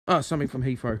Oh, something from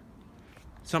Heathrow.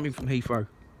 Something from Heathrow.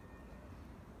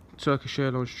 Turkish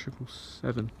Airlines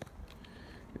 777.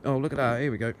 Oh, look at that.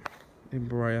 Here we go.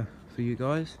 Embraer for you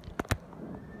guys.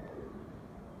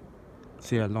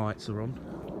 See our lights are on.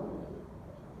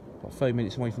 About 30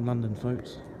 minutes away from London,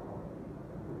 folks.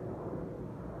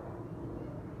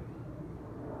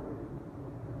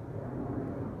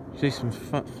 See some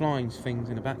flying things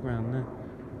in the background there.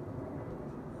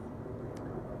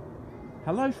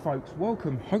 Hello, folks.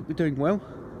 Welcome. Hope you're doing well.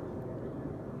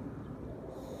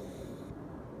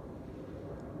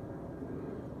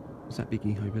 What's that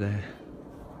biggie over there?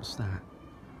 What's that?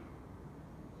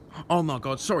 Oh my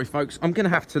god, sorry folks, I'm going to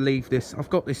have to leave this. I've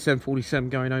got this 747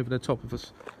 going over the top of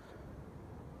us.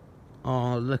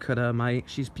 Oh, look at her, mate.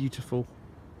 She's beautiful.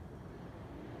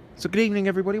 So good evening,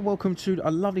 everybody. Welcome to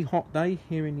a lovely hot day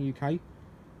here in the UK.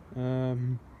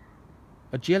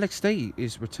 A GLXD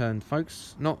is returned,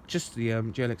 folks. Not just the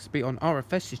GLXD, on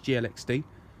RFS's GLXD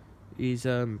is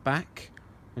back.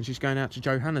 And she's going out to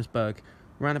Johannesburg.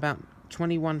 Around about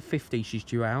 21:50 she's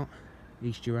due out.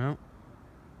 He's due out.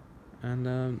 And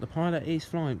the pilot is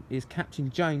flying is Captain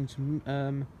James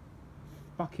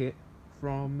Bucket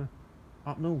from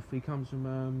up north. He comes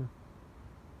from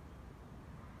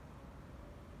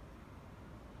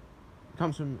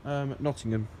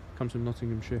Nottingham. Comes from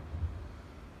Nottinghamshire.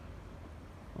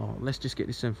 Oh, let's just get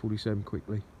this 747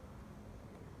 quickly.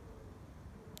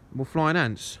 More flying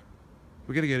ants.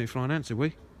 We're gonna get any flying ants, are we?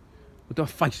 We'll do a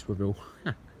face reveal.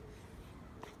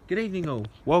 Good evening, all.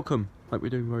 Welcome. Hope we're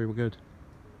doing very good.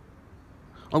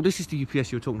 Oh, this is the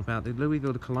UPS you were talking about, the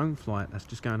Louisville to Cologne flight that's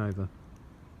just going over.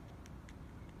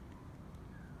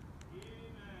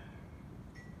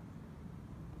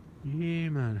 Yeah,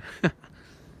 man.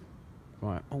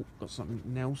 Right, oh, got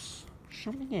something else.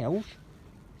 Something else?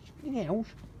 Something else?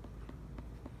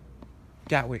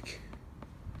 Gatwick,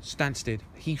 Stansted,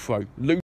 Heathrow,